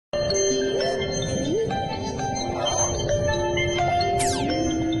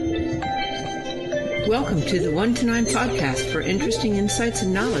Welcome to the 1 to 9 podcast for interesting insights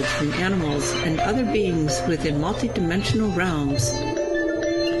and knowledge from animals and other beings within multidimensional realms.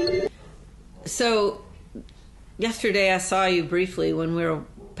 So, yesterday I saw you briefly when we were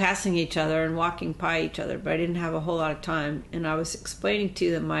passing each other and walking by each other, but I didn't have a whole lot of time, and I was explaining to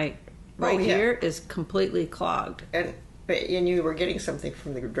you that my right ear is completely clogged. And you were getting something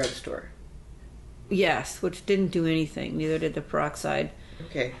from the drugstore. Yes, which didn't do anything. Neither did the peroxide.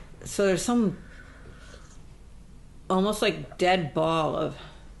 Okay. So there's some almost like dead ball of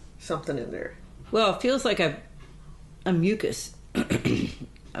something in there. Well, it feels like a mucus.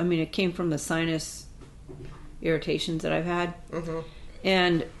 I mean, it came from the sinus irritations that I've had. Mm-hmm.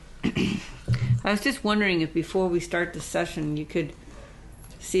 And I was just wondering if before we start the session, you could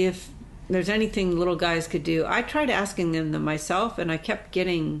see if there's anything little guys could do. I tried asking them myself, and I kept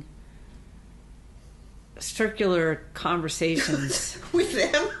getting circular conversations. With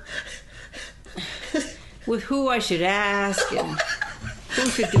them? With who I should ask, and who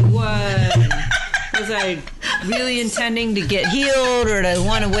should do what. And was I really intending to get healed, or to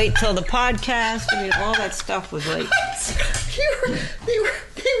want to wait till the podcast? I mean, all that stuff was like... They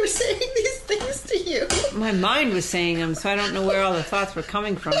were saying these things to you. My mind was saying them, so I don't know where all the thoughts were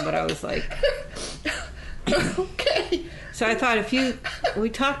coming from, but I was like... Okay. So I thought if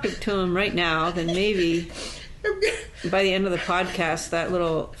we talked to him right now, then maybe by the end of the podcast, that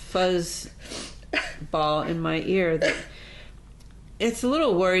little fuzz ball in my ear, that it's a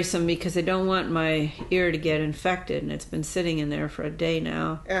little worrisome because I don't want my ear to get infected, and it's been sitting in there for a day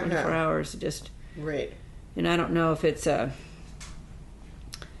now, 24 hours, just right. And I don't know if it's I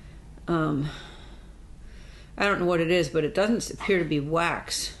don't know what it is, but it doesn't appear to be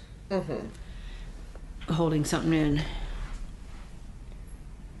wax holding something in.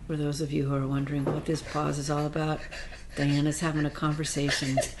 For those of you who are wondering what this pause is all about, Diana's having a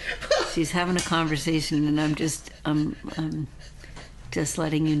conversation. She's having a conversation, and I'm just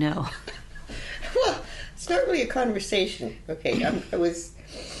letting you know. Well, it's not really a conversation. Okay, I was.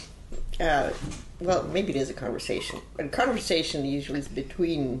 Well, maybe it is a conversation. But a conversation usually is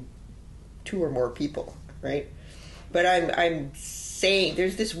between two or more people, right? But I'm saying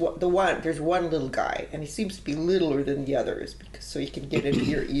there's one little guy, and he seems to be littler than the others, so he can get into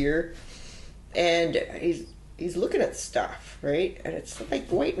your ear, and he's looking at stuff, right? And it's like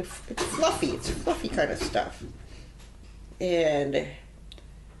white and it's fluffy kind of stuff, and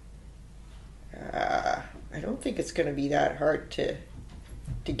I don't think it's going to be that hard to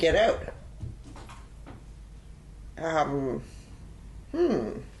get out.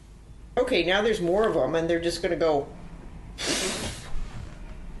 Okay, now there's more of them, and they're just going to go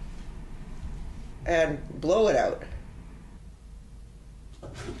and blow it out.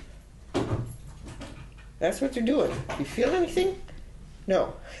 That's what they're doing. You feel anything?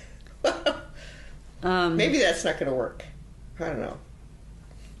 No. Maybe that's not going to work. I don't know.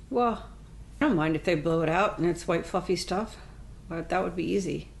 Well, I don't mind if they blow it out and it's white fluffy stuff. But that would be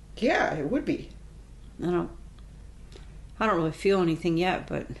easy. Yeah, it would be. I don't really feel anything yet,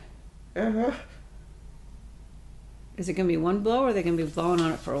 but... Is it going to be one blow, or are they going to be blowing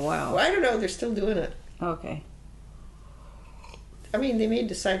on it for a while? Well, I don't know. They're still doing it. Okay. I mean, they may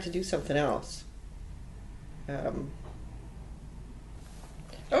decide to do something else.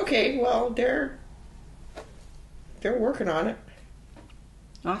 Okay, well, they're working on it.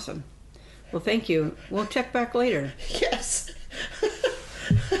 Awesome. Well, thank you. We'll check back later. Yes.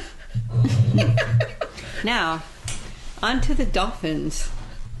 Now, on to the Dolphins.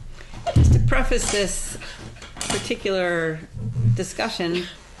 Just to preface this particular discussion,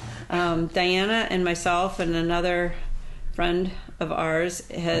 Diana and myself and another friend of ours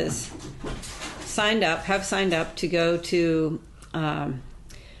have signed up to go to a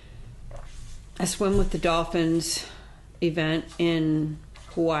Swim with the Dolphins event in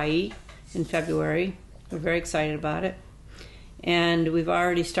Hawaii in February. We're very excited about it. And we've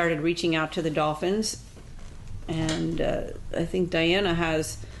already started reaching out to the Dolphins. And I think Diana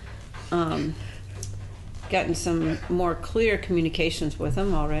has gotten some more clear communications with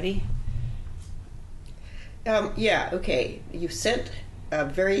them already. Yeah, okay. You sent a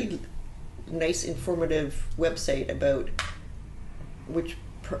very nice, informative website about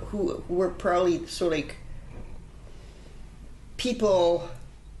who were probably sort of like people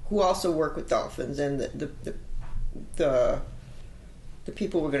who also work with dolphins, and the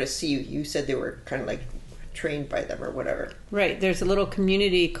people we're going to see. You said they were kind of like trained by them or whatever. Right. There's a little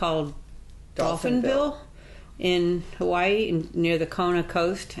community called Dolphinville in Hawaii, near the Kona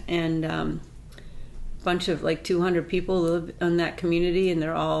coast, and a bunch of like 200 people live in that community, and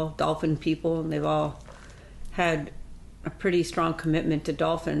they're all dolphin people, and they've all had a pretty strong commitment to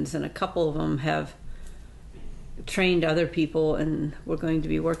dolphins, and a couple of them have trained other people, and we're going to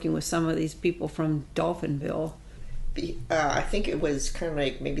be working with some of these people from Dolphinville. I think it was kind of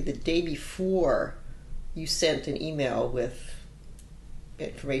like maybe the day before you sent an email with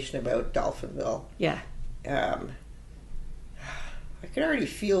information about Dolphinville. Yeah. I could already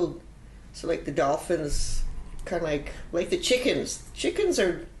feel, so like the dolphins, kind of like the chickens. Chickens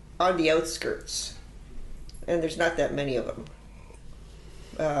are on the outskirts, and there's not that many of them.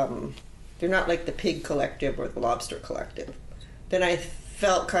 They're not like the pig collective or the lobster collective. Then I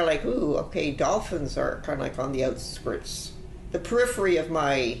felt kind of like, ooh, okay, dolphins are kind of like on the outskirts, the periphery of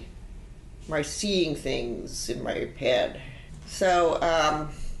my seeing things in my head. So,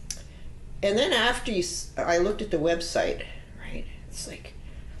 and then after I looked at the website, right, it's like,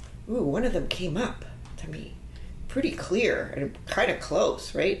 ooh, one of them came up to me pretty clear and kind of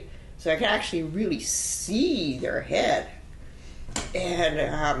close, right? So I could actually really see their head.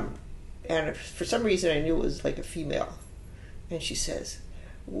 And for some reason I knew it was like a female. And she says,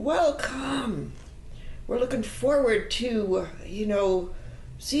 welcome. We're looking forward to,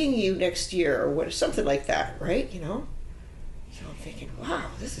 seeing you next year, or something like that, right? So I'm thinking, wow,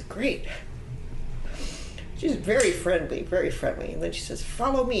 this is great. She's very friendly, very friendly. And then she says,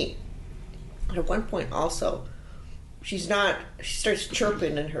 follow me. And at one point also, she starts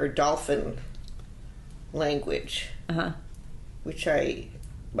chirping in her dolphin language, which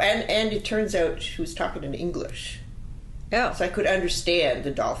and it turns out she was talking in English. Oh. So I could understand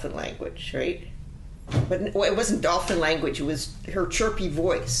the dolphin language, right? But it wasn't dolphin language, it was her chirpy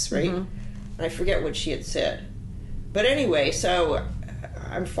voice, right? And I forget what she had said. But anyway, so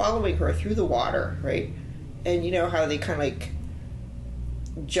I'm following her through the water, right? And you know how they kind of like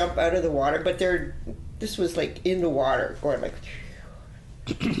jump out of the water, but this was like in the water, going like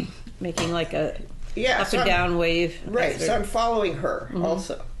making like a up so and down wave. Right, so I'm following her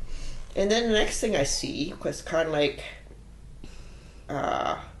also. And then the next thing I see was kind of like,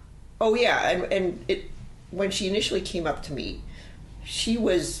 and when she initially came up to me, she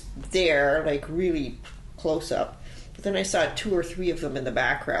was there, like really close up. But then I saw 2 or 3 of them in the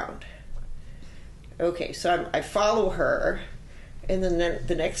background. Okay, so I follow her, and then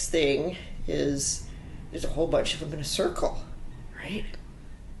the next thing is there's a whole bunch of them in a circle, right?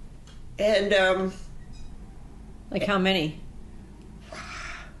 And like how many?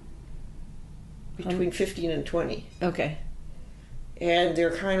 Between 15 and 20. Okay. And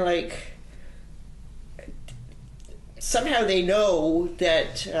they're kind of like, somehow they know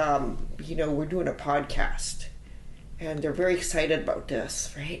that, we're doing a podcast. And they're very excited about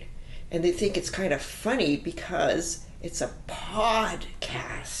this, right? And they think it's kind of funny because it's a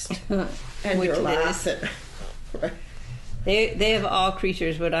podcast. And Which they're laughing. Right? They of all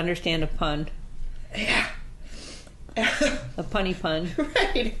creatures would understand a pun. Yeah. A punny pun.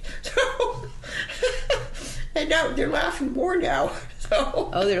 Right. So, and now they're laughing more now. So.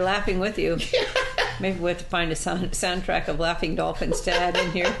 Oh, they're laughing with you. Yeah. Maybe we have to find a soundtrack of Laughing Dolphins to add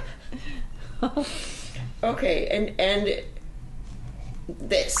in here. Okay, and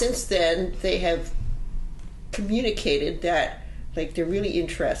since then they have communicated that like they're really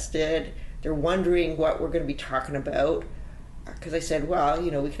interested. They're wondering what we're going to be talking about. Because I said, well,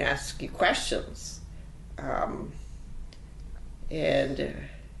 we can ask you questions. And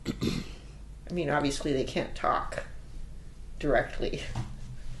I mean, obviously they can't talk directly.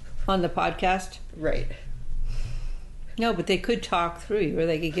 On the podcast? Right. No, but they could talk through you, or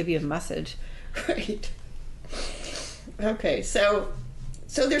they could give you a message. Right. Okay, so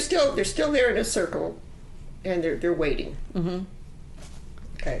they're still there in a circle, and they're waiting. Mm-hmm.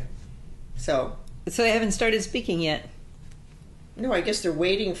 Okay. So they haven't started speaking yet. No, I guess they're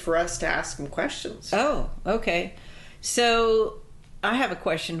waiting for us to ask them questions. Oh, okay. So I have a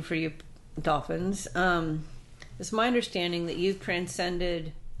question for you, Dolphins. It's my understanding that you've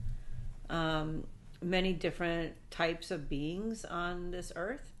transcended many different types of beings on this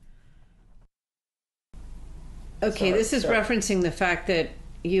earth. Okay, this is referencing the fact that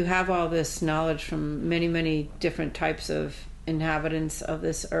you have all this knowledge from many, many different types of inhabitants of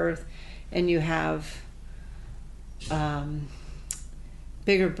this earth, and you have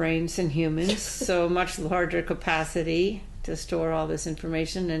bigger brains than humans, so much larger capacity to store all this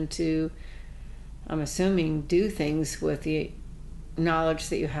information and to, I'm assuming, do things with the knowledge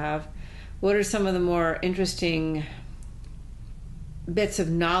that you have. What are some of the more interesting bits of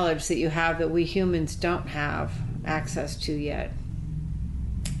knowledge that you have that we humans don't have access to yet?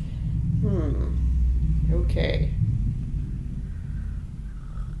 Okay.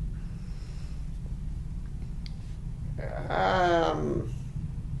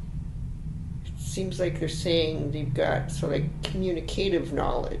 It seems like they're saying they've got sort of like communicative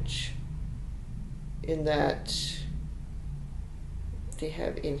knowledge, in that they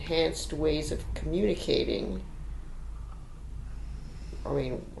have enhanced ways of communicating, I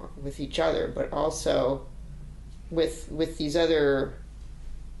mean, with each other, but also with these other,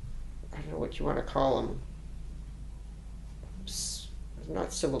 I don't know what you want to call them,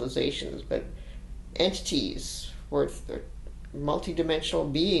 not civilizations, but entities, or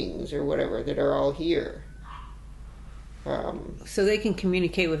multidimensional beings or whatever that are all here. So they can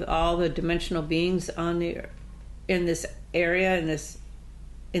communicate with all the dimensional beings in this area,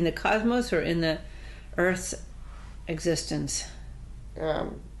 in the cosmos, or in the Earth's existence.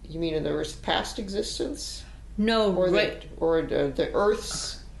 You mean in the Earth's past existence? No, or right. The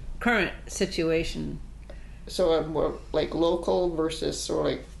Earth's current situation. So more like local versus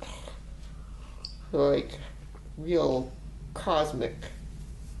sort of like real cosmic.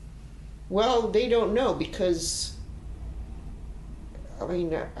 Well, they don't know, because I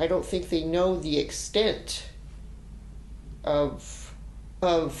mean, I don't think they know the extent of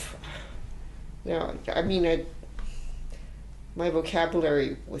I mean, my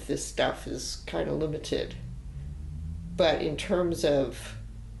vocabulary with this stuff is kind of limited, but in terms of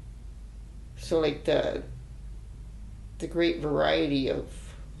like the great variety of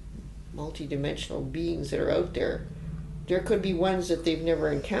multidimensional beings that are out there, there could be ones that they've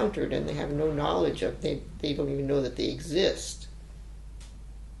never encountered and they have no knowledge of. They don't even know that they exist.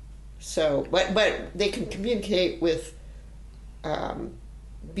 So, but they can communicate with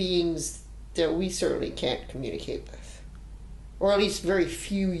beings that we certainly can't communicate with, or at least very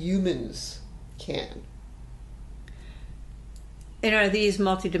few humans can. And are these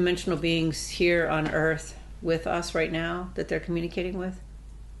multidimensional beings here on Earth with us right now that they're communicating with?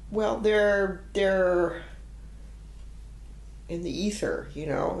 Well, they're in the ether, you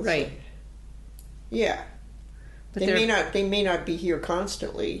know. Right. Like, yeah. But they may not be here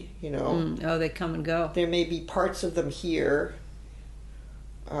constantly, you know. Oh, they come and go. There may be parts of them here.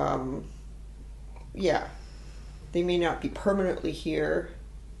 Yeah. They may not be permanently here.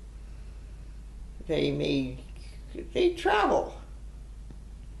 They travel.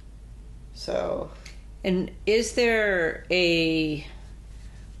 So. And is there a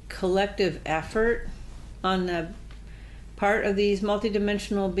collective effort on the part of these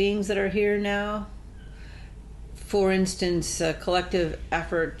multidimensional beings that are here now? For instance, a collective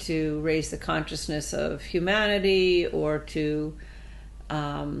effort to raise the consciousness of humanity, or to,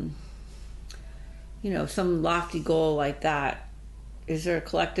 some lofty goal like that. Is there a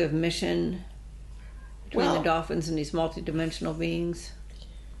collective mission between the Dolphins and these multidimensional beings?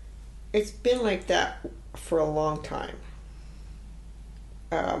 It's been like that for a long time.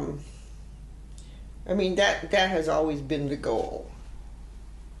 I mean, that has always been the goal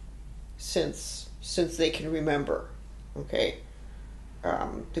since they can remember. Okay,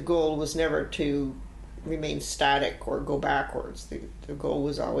 the goal was never to remain static or go backwards. The goal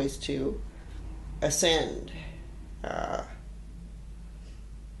was always to ascend.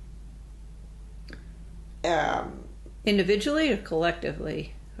 Individually or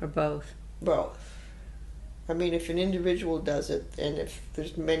collectively, or both? Both. I mean, if an individual does it, and if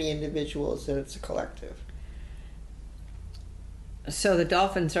there's many individuals, then it's a collective. So the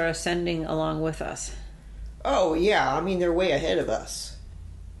Dolphins are ascending along with us. Oh yeah, I mean, they're way ahead of us.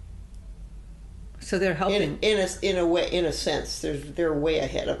 So they're helping. In a sense, they're way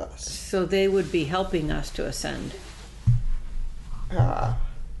ahead of us. So they would be helping us to ascend. Well,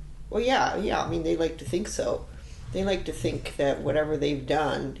 yeah. I mean, they like to think so. They like to think that whatever they've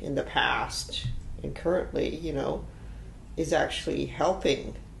done in the past and currently, is actually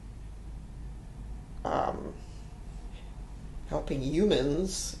helping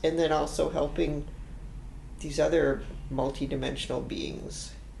humans, and then also helping these other multidimensional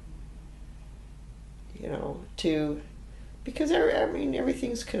beings. Because I mean,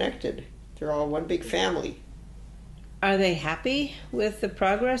 everything's connected. They're all one big family. Are they happy with the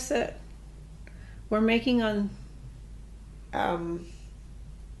progress that we're making on? I'm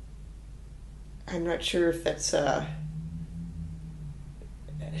not sure if that's I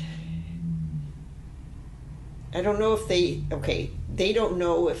don't know if they don't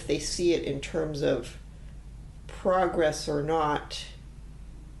know if they see it in terms of progress or not,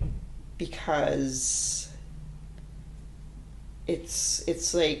 because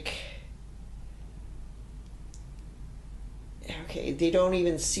it's like, they don't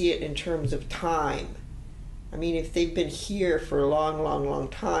even see it in terms of time. I mean, if they've been here for a long, long, long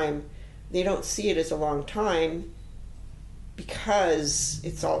time, they don't see it as a long time, because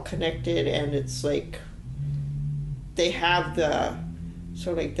it's all connected, and it's like they have the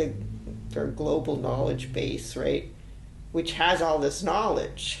sort of like their global knowledge base, right, which has all this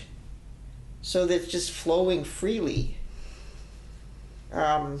knowledge. so that's just flowing freely.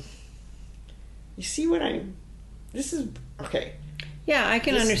 You see what this is, okay. Yeah, I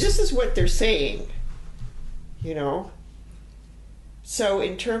can understand. This is what they're saying, you know? So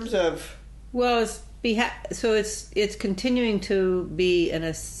in terms of... Well, it's continuing to be an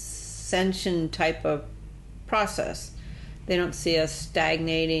ascension type of process. They don't see us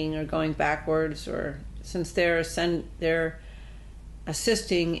stagnating or going backwards, or since they're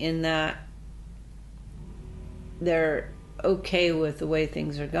assisting in that, they're okay with the way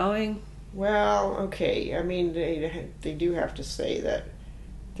things are going. Well, okay. I mean, they do have to say that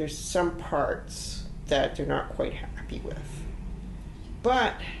there's some parts that they're not quite happy with.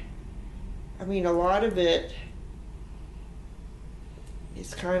 But, I mean, a lot of it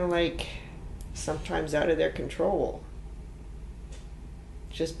is kind of like sometimes out of their control.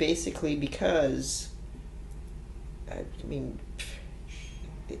 Just basically because, I mean,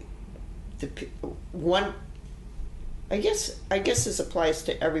 I guess this applies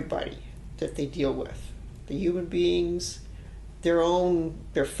to everybody that they deal with. The human beings, their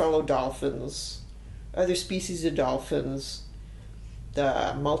fellow dolphins, other species of dolphins,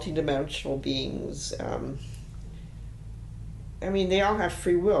 the multidimensional beings. I mean, they all have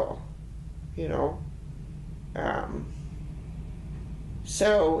free will, you know.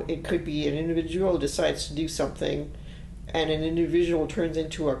 So it could be an individual decides to do something, and an individual turns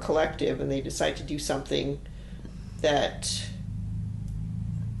into a collective, and they decide to do something that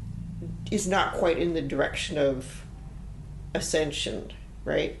is not quite in the direction of ascension,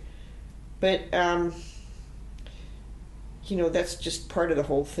 right? But, you know, that's just part of the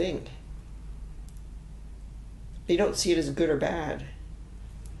whole thing. They don't see it as good or bad.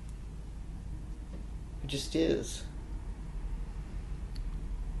 It just is.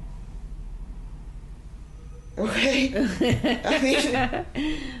 Okay? I mean...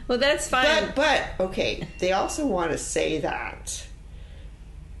 Well, that's fine. But, okay, they also want to say that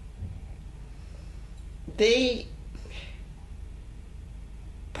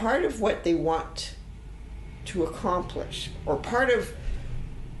part of what they want to accomplish, or part of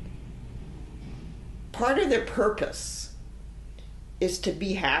their purpose, is to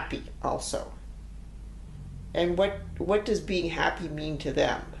be happy also. And what does being happy mean to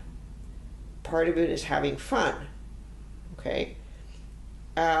them? Part of it is having fun. Okay?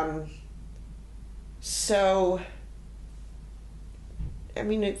 So, I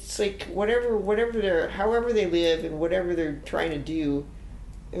mean, it's like however they live and whatever they're trying to do,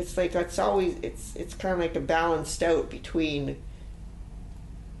 it's like it's kind of like a balanced out between,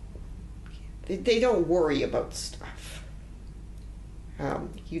 they don't worry about stuff.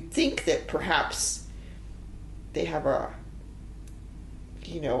 You'd think that perhaps they have a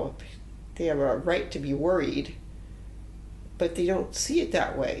right to be worried, but they don't see it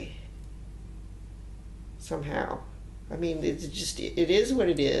that way somehow. I mean, it is what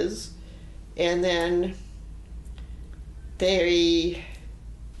it is. And then they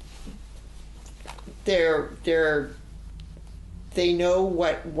know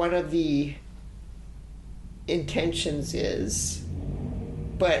what one of the intentions is,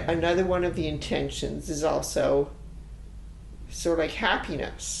 but another one of the intentions is also sort of like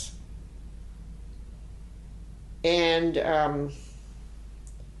happiness. And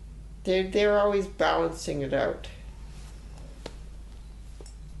they're always balancing it out.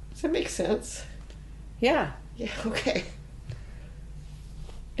 Does that make sense? Yeah. Yeah, okay.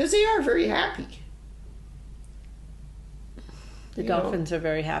 Because they are very happy. The dolphins are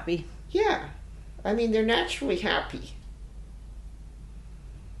very happy. Yeah. I mean, they're naturally happy.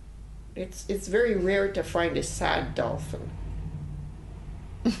 It's very rare to find a sad dolphin.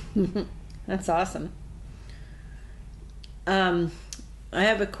 That's awesome. I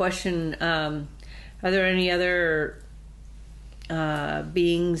have a question. Are there any other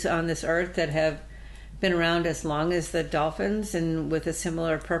beings on this earth that have been around as long as the dolphins and with a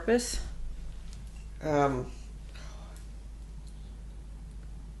similar purpose? Gosh,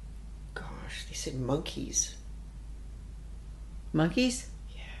 they said monkeys. Monkeys?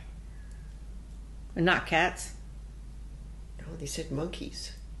 Yeah. And not cats? No, they said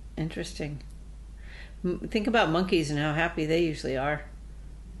monkeys. Interesting. Think about monkeys and how happy they usually are.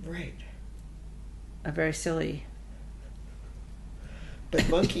 Right. Are very silly. But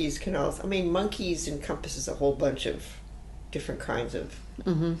monkeys can also... I mean, monkeys encompasses a whole bunch of different kinds of...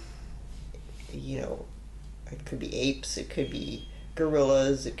 Mm-hmm. You know, it could be apes, it could be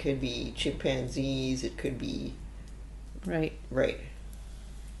gorillas, it could be chimpanzees, it could be... Right. Right.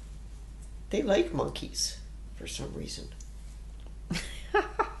 They like monkeys for some reason.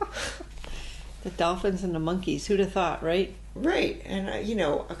 The dolphins and the monkeys. Who'd have thought, right? Right. And,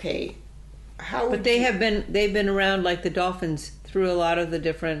 okay, how? But they've been around like the dolphins through a lot of the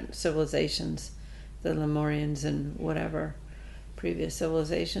different civilizations, the Lemurians and whatever previous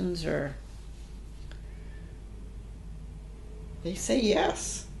civilizations, or They say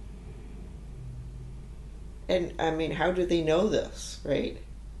yes. And I mean, how do they know this, right?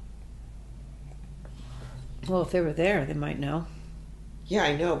 well, if they were there, they might know. Yeah,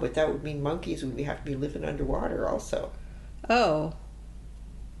 I know, but that would mean monkeys would have to be living underwater also. Oh,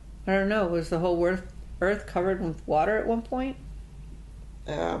 I don't know. Was the whole Earth covered with water at one point?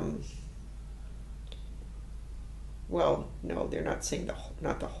 Well, no, they're not saying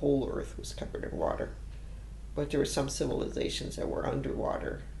not the whole Earth was covered in water, but there were some civilizations that were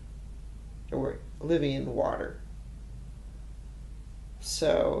underwater, that were living in water.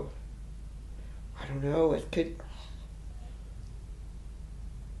 So, I don't know. It could.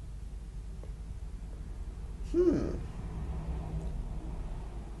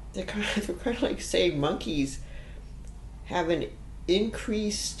 They're kind of like saying monkeys have an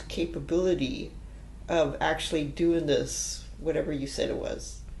increased capability of actually doing this, whatever you said it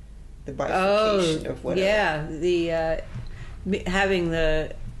was, the bifurcation of whatever. Yeah, the having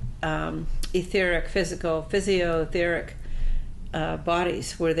the physio-etheric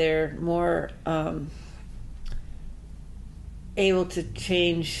bodies where they're more able to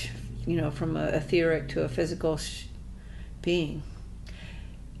change, from a etheric to a physical being.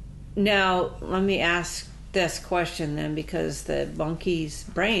 Now, let me ask this question then, because the monkey's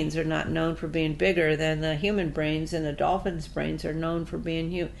brains are not known for being bigger than the human brains, and the dolphin's brains are known for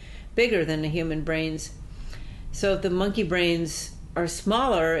being bigger than the human brains. So if the monkey brains are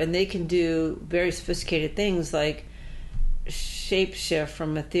smaller and they can do very sophisticated things like shape shift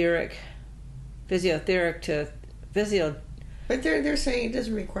from physioetheric to physio. But they're saying it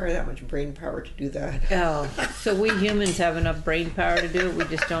doesn't require that much brain power to do that. Oh, so we humans have enough brain power to do it, we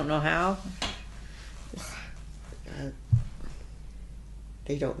just don't know how?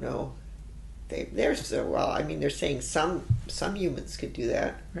 They don't know. They're saying some humans could do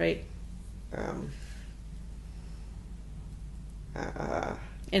that. Right.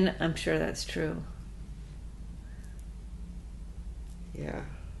 And I'm sure that's true. Yeah.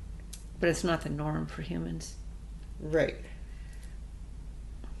 But it's not the norm for humans. Right.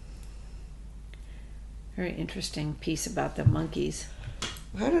 Very interesting piece about the monkeys.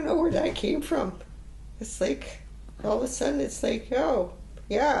 I don't know where that came from. It's like, all of a sudden it's like, oh,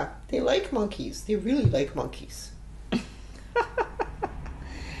 yeah, they like monkeys. They really like monkeys.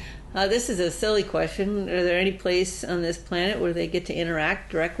 This is a silly question. Are there any place on this planet where they get to interact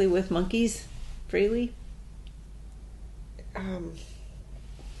directly with monkeys freely? Gosh,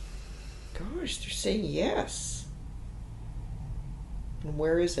 they're saying yes. And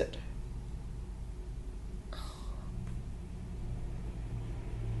where is it?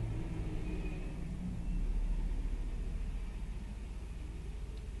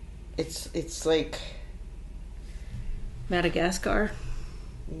 It's like Madagascar?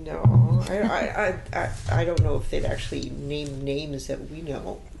 No, I don't know if they'd actually name names that we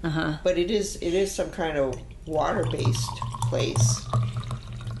know. But it is some kind of water-based place,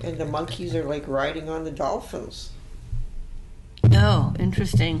 and the monkeys are like riding on the dolphins. Oh,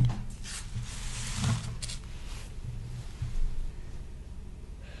 interesting.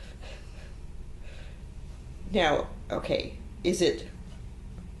 Now, okay, is it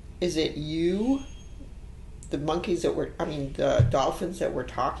you, the the dolphins that we're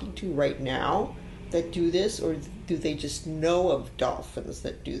talking to right now that do this, or do they just know of dolphins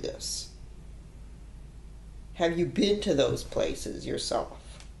that do this? Have you been to those places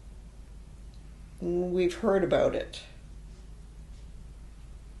yourself? We've heard about it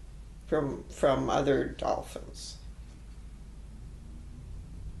from other dolphins.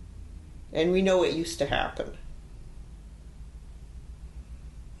 And we know it used to happen.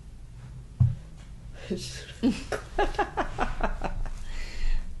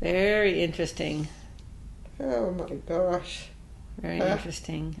 Very interesting. Oh my gosh. Very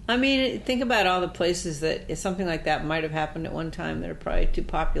interesting. I mean, think about all the places that something like that might have happened at one time that are probably too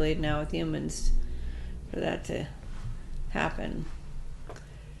populated now with humans for that to happen.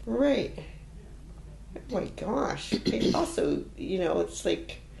 Right. Oh my gosh. And also, it's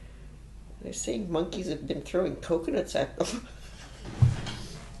like they're saying monkeys have been throwing coconuts at them.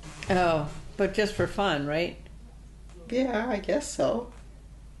 Oh, but just for fun, right? Yeah, I guess so.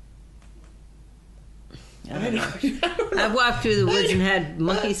 I don't know. I've walked through the woods and had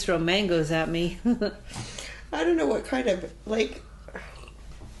monkeys throw mangoes at me. I don't know what kind of,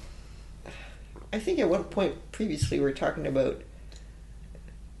 I think at one point previously we were talking about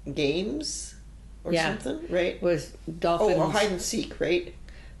games or something, right? Was dolphins. Oh, hide and seek, right?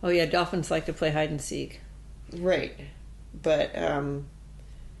 Oh yeah, dolphins like to play hide and seek. Right. But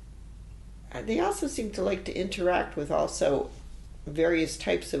they also seem to like to interact with also various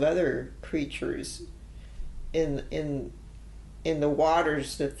types of other creatures in the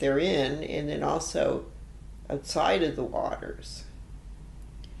waters that they're in, and then also outside of the waters.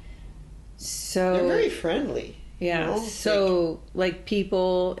 So they're very friendly. Yeah. You know? So like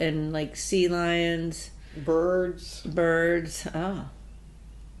people and like sea lions, birds. Oh.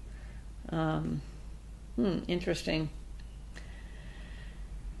 Interesting.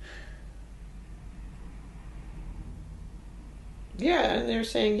 Yeah, and they're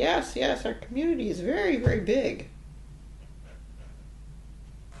saying yes, our community is very, very big.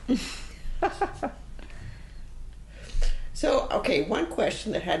 So, okay, one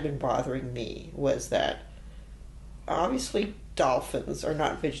question that had been bothering me was that obviously dolphins are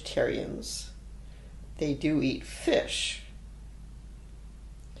not vegetarians. They do eat fish.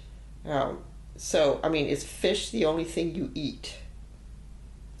 So, I mean, is fish the only thing you eat?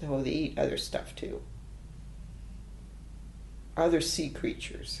 No, they eat other stuff too. Other sea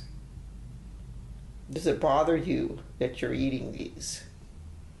creatures. Does it bother you that you're eating these?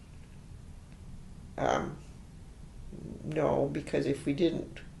 No, because if we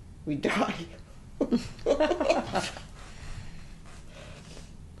didn't, we'd die.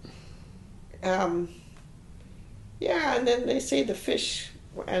 Yeah, and then they say the fish,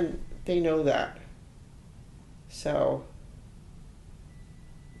 and they know that. So,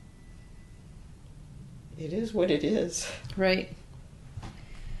 it is what it is. Right.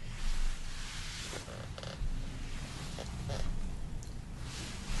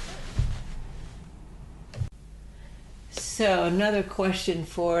 So another question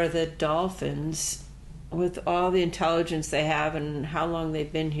for the dolphins: with all the intelligence they have and how long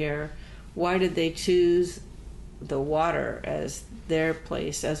they've been here, why did they choose the water as their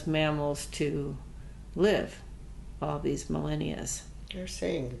place as mammals to live all these millennia? They're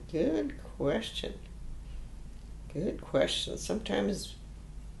saying, good question. Good question. Sometimes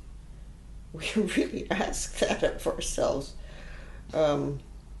we really ask that of ourselves.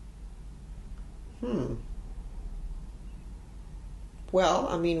 Well,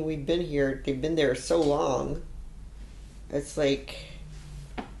 I mean, we've been here, they've been there so long. It's like,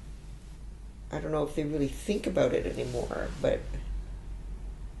 I don't know if they really think about it anymore, but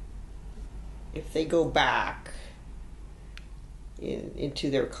if they go back into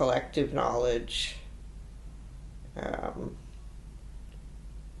their collective knowledge, they're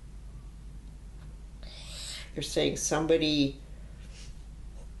saying somebody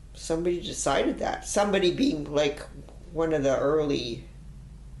decided that. Somebody being like one of the early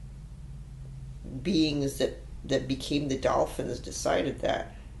beings that became the dolphins decided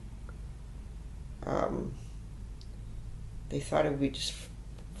that. They thought it would be just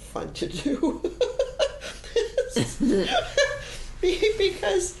fun to do.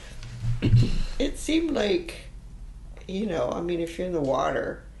 Because it seemed like, I mean, if you're in the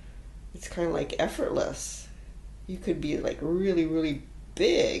water, it's kind of like effortless. You could be like really, really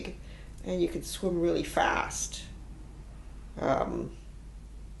big, and you could swim really fast.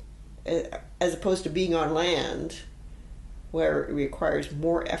 As opposed to being on land, where it requires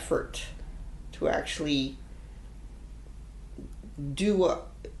more effort to actually do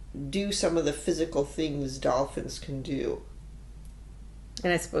some of the physical things dolphins can do.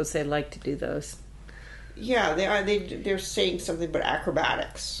 And I suppose they like to do those. Yeah, they're saying something about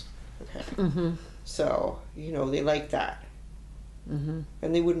acrobatics. Okay. Mm-hmm. So, they like that. Mm-hmm.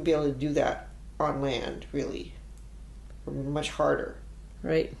 And they wouldn't be able to do that on land, really. Much harder.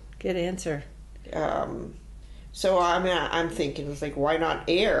 Right. Good answer. So I'm thinking, it's like, why not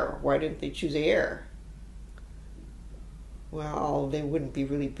air? Why didn't they choose air? Well, they wouldn't be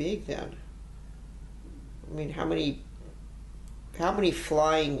really big then. I mean, how many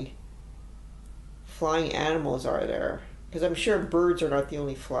flying animals are there? Because I'm sure birds are not the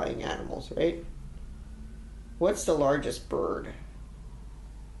only flying animals, right? What's the largest bird?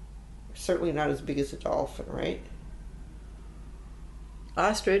 Certainly not as big as a dolphin, right?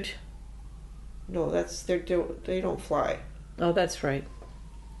 Ostrich. No, they don't fly. Oh, that's right.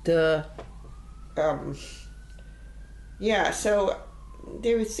 Duh. Yeah, so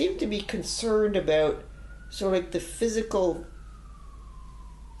they seem to be concerned about the physical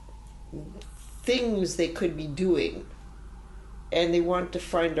things they could be doing, and they want to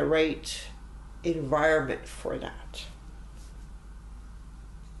find the right environment for that.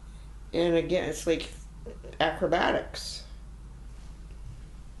 And again, it's like acrobatics.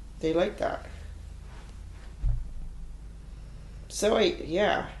 They like that. So and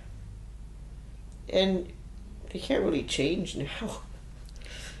they can't really change now.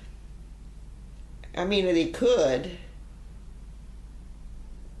 I mean, they could,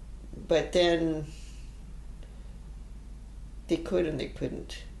 but then they could and they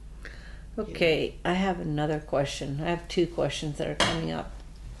couldn't. Okay, I have another question. I have two questions that are coming up.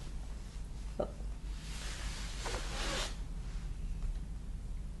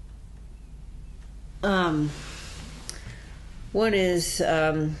 One is,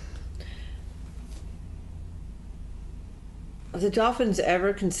 the dolphins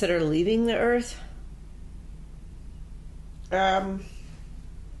ever consider leaving the Earth? Not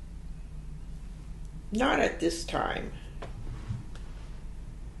at this time.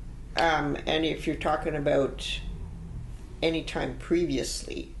 And if you're talking about any time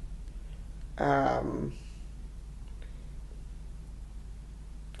previously, they're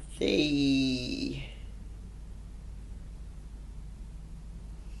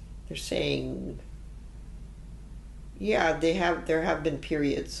saying, yeah, there have been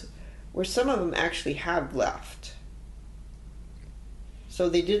periods where some of them actually have left. So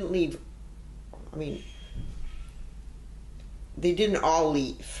they didn't leave. I mean, they didn't all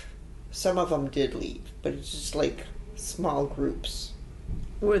leave. Some of them did leave, but it's just like small groups.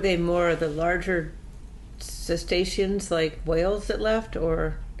 Were they more of the larger cetaceans like whales that left,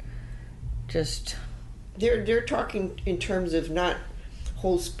 or just... They're talking in terms of not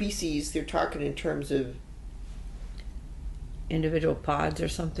whole species, they're talking in terms of individual pods or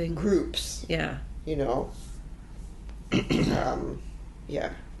something? Groups. Yeah. You know?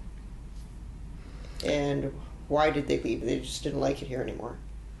 Yeah. And why did they leave? They just didn't like it here anymore.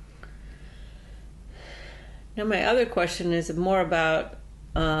 Now my other question is more about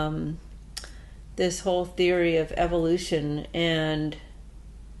this whole theory of evolution and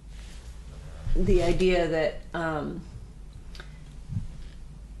the idea that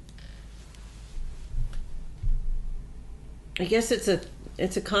I guess it's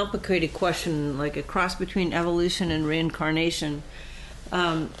a complicated question, like a cross between evolution and reincarnation.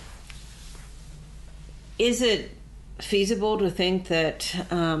 Is it feasible to think that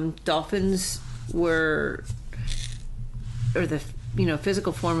dolphins were, or the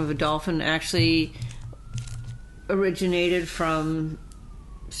physical form of a dolphin actually originated from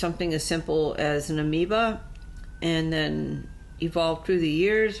something as simple as an amoeba and then evolved through the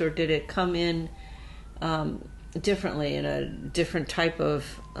years, or did it come in differently in a different type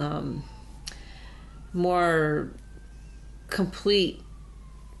of more complete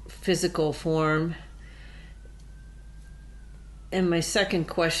physical form? And my second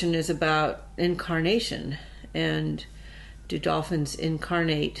question is about incarnation. And do dolphins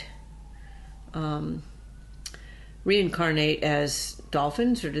reincarnate as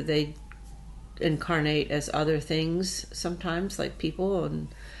dolphins, or do they incarnate as other things sometimes, like people and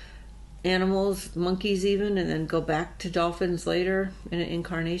animals, monkeys even, and then go back to dolphins later in an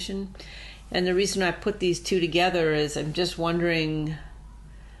incarnation? And the reason I put these two together is I'm just wondering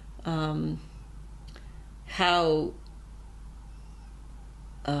how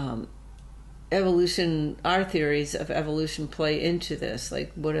evolution, our theories of evolution, play into this.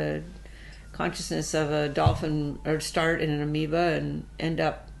 Like, would a consciousness of a dolphin or start in an amoeba and end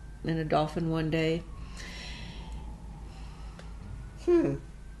up in a dolphin one day?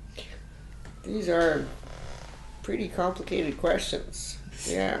 These are pretty complicated questions.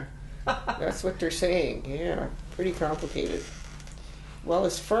 Yeah. That's what they're saying. Yeah. Pretty complicated. Well,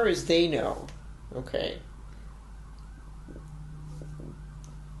 as far as they know, okay.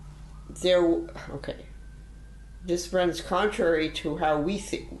 This runs contrary to how we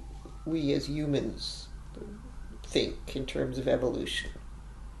as humans think in terms of evolution.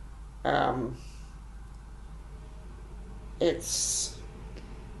 They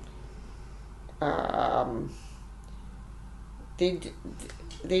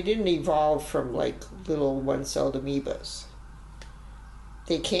didn't evolve from like little one-celled amoebas.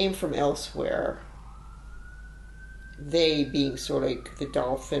 They came from elsewhere. They being sort of like the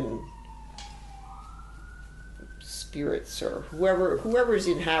dolphin spirits, or whoever's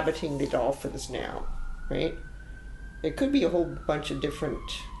inhabiting the dolphins now, right? There could be a whole bunch of different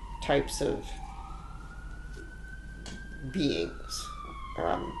types of beings.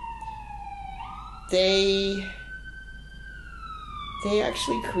 They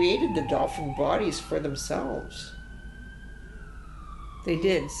actually created the dolphin bodies for themselves. They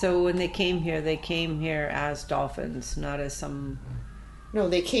did. So when they came here as dolphins, not as some... No,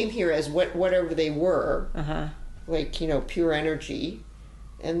 they came here as whatever they were. Uh-huh. Like, pure energy.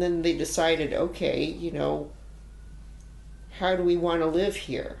 And then they decided, okay, how do we want to live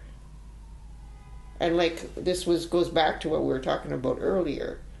here? And like, this goes back to what we were talking about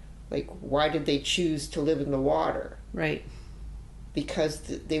earlier. Like, why did they choose to live in the water? Right. because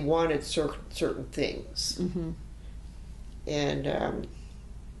they wanted certain things. Mm-hmm. And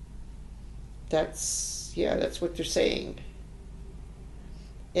that's what they're saying.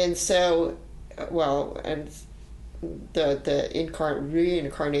 And so, and the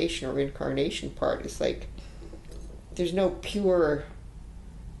reincarnation or incarnation part is like, there's no pure,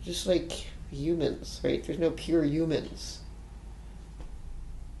 just like humans, right? There's no pure humans.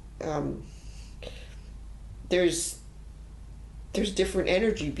 There's different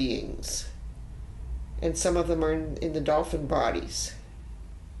energy beings, and some of them are in the dolphin bodies.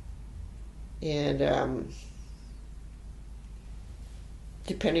 And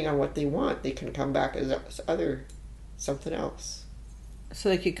depending on what they want, they can come back as something else. So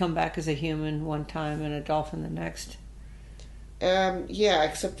they could come back as a human one time and a dolphin the next. Yeah,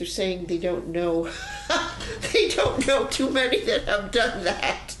 except they're saying they don't know. They don't know too many that have done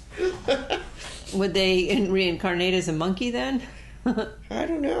that. Would they reincarnate as a monkey then? I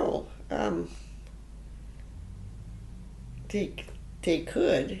don't know. They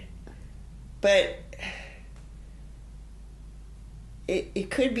could, but it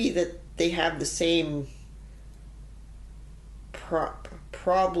could be that they have the same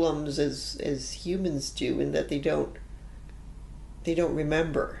problems as humans do, in that they don't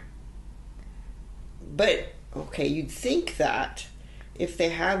remember. But okay, you'd think that if they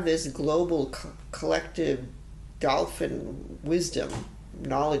have this global collective dolphin wisdom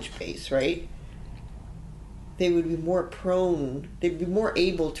knowledge base, right, they would be more prone, they'd be more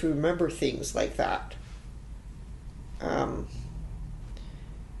able to remember things like that.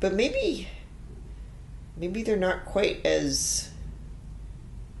 But maybe they're not quite as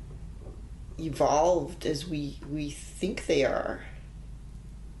evolved as we think they are.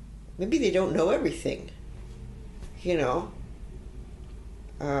 Maybe they don't know everything, you know.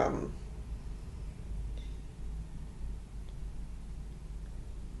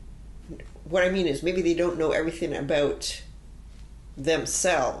 What I mean is, maybe they don't know everything about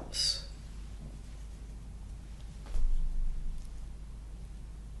themselves.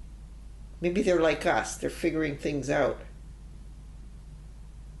 Maybe they're like us, they're figuring things out.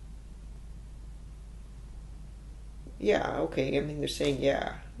 Yeah, okay, I mean, they're saying,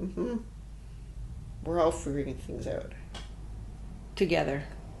 yeah, we're all figuring things out. Together.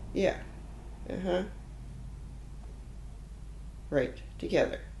 Yeah. Right,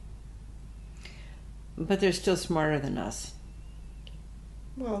 together. But they're still smarter than us.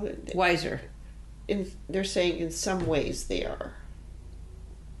 Well, wiser. They're saying in some ways they are.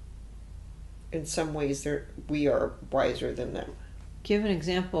 In some ways we are wiser than them. Give an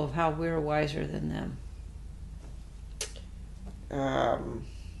example of how we're wiser than them.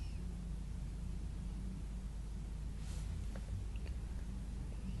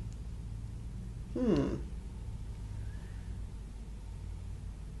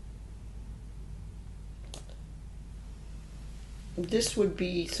 This would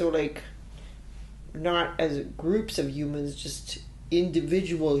be not as groups of humans, just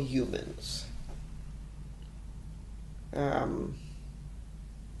individual humans. I'm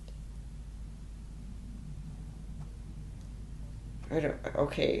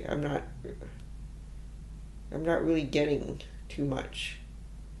not really getting too much.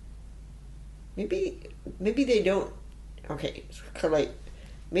 Maybe they don't. Okay,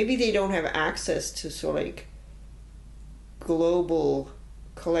 maybe they don't have access to global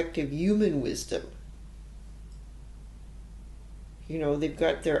collective human wisdom. You know, they've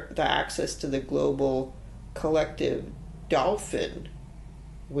got the access to the global collective dolphin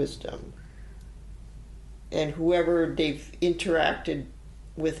wisdom, and whoever they've interacted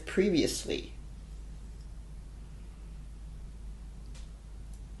with previously.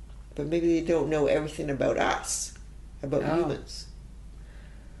 But maybe they don't know everything about us, about humans.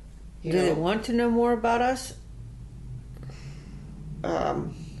 Do they want to know more about us?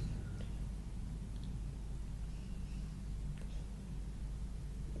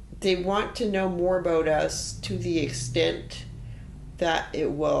 They want to know more about us to the extent that it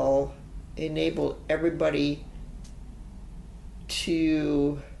will enable everybody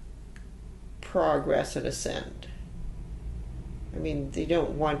to progress and ascend. I mean, they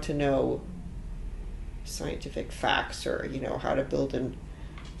don't want to know scientific facts or, how to build an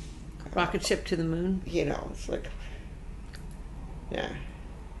rocket ship to the moon. It's yeah.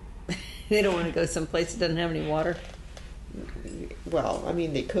 They don't want to go someplace that doesn't have any water. Well, I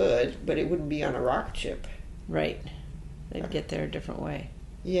mean, they could, but it wouldn't be on a rocket ship. Right. They'd get there a different way.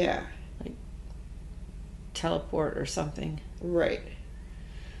 Yeah. Like teleport or something. Right.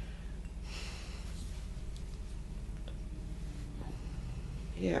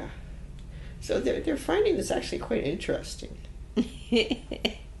 Yeah. So they're finding this actually quite interesting.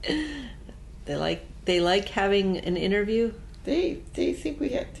 They like having an interview. They think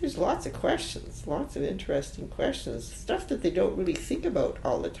there's lots of questions, lots of interesting questions, stuff that they don't really think about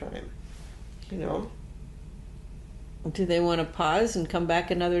all the time, you know. Do they want to pause and come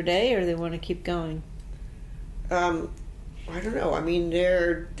back another day, or they want to keep going? I don't know. I mean,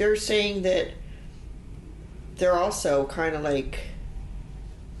 they're saying that they're also kind of like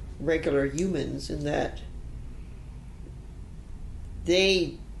regular humans in that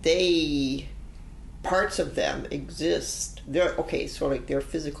they parts of them exist. So like their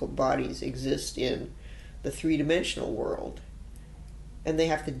physical bodies exist in the three-dimensional world, and they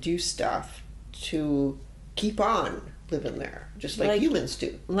have to do stuff to keep on living there, just like humans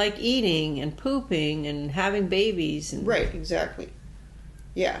do. Like eating and pooping and having babies. Right, exactly.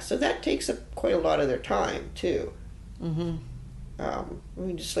 Yeah, so that takes up quite a lot of their time, too. Mm-hmm. I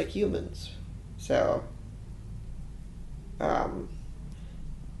mean, just like humans. So, but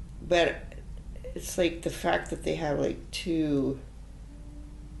it's like the fact that they have like two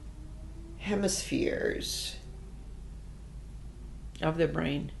hemispheres of their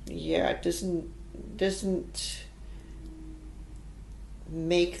brain. Yeah, it doesn't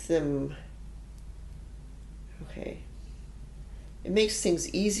make them okay. It makes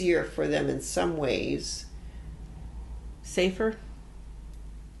things easier for them in some ways. Safer?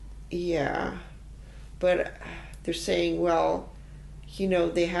 Yeah. But they're saying, well, you know,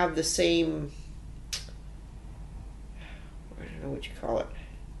 they have the same, I don't know what you call it,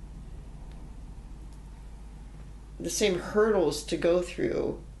 the same hurdles to go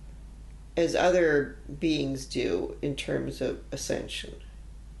through as other beings do in terms of ascension.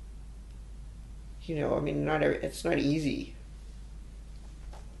 You know, I mean, it's not easy.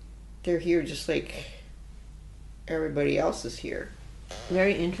 They're here just like everybody else is here.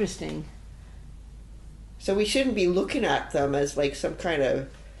 Very interesting. So we shouldn't be looking at them as like some kind of,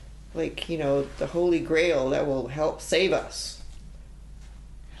 like, you know, the Holy Grail that will help save us.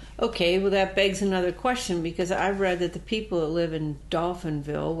 Okay, well that begs another question, because I've read that the people that live in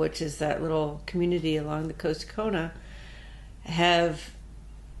Dolphinville, which is that little community along the coast of Kona, have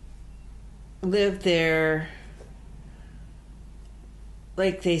lived there,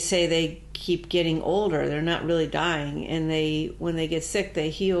 like they say, they keep getting older. They're not really dying, and when they get sick,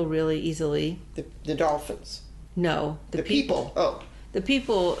 they heal really easily. The dolphins? No, the people. Oh, the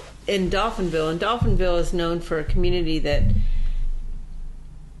people in Dolphinville. And Dolphinville is known for a community that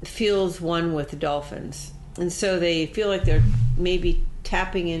feels one with the dolphins, and so they feel like they're maybe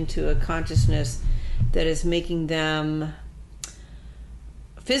tapping into a consciousness that is making them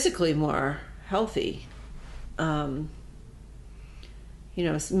physically more healthy. You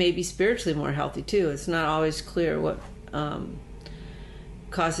know, maybe spiritually more healthy too. It's not always clear what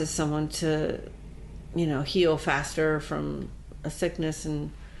causes someone to, you know, heal faster from a sickness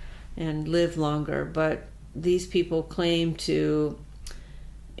and live longer. But these people claim to,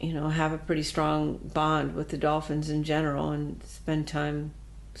 you know, have a pretty strong bond with the dolphins in general, and spend time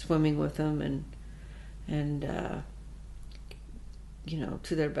swimming with them and you know,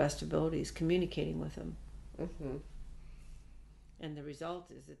 to their best abilities, communicating with them. Mm-hmm. And the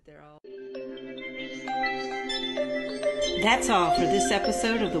result is that they're all... That's all for this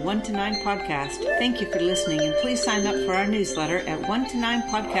episode of the 1 to 9 podcast. Thank you for listening, and please sign up for our newsletter at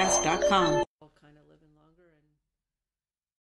 1to9podcast.com.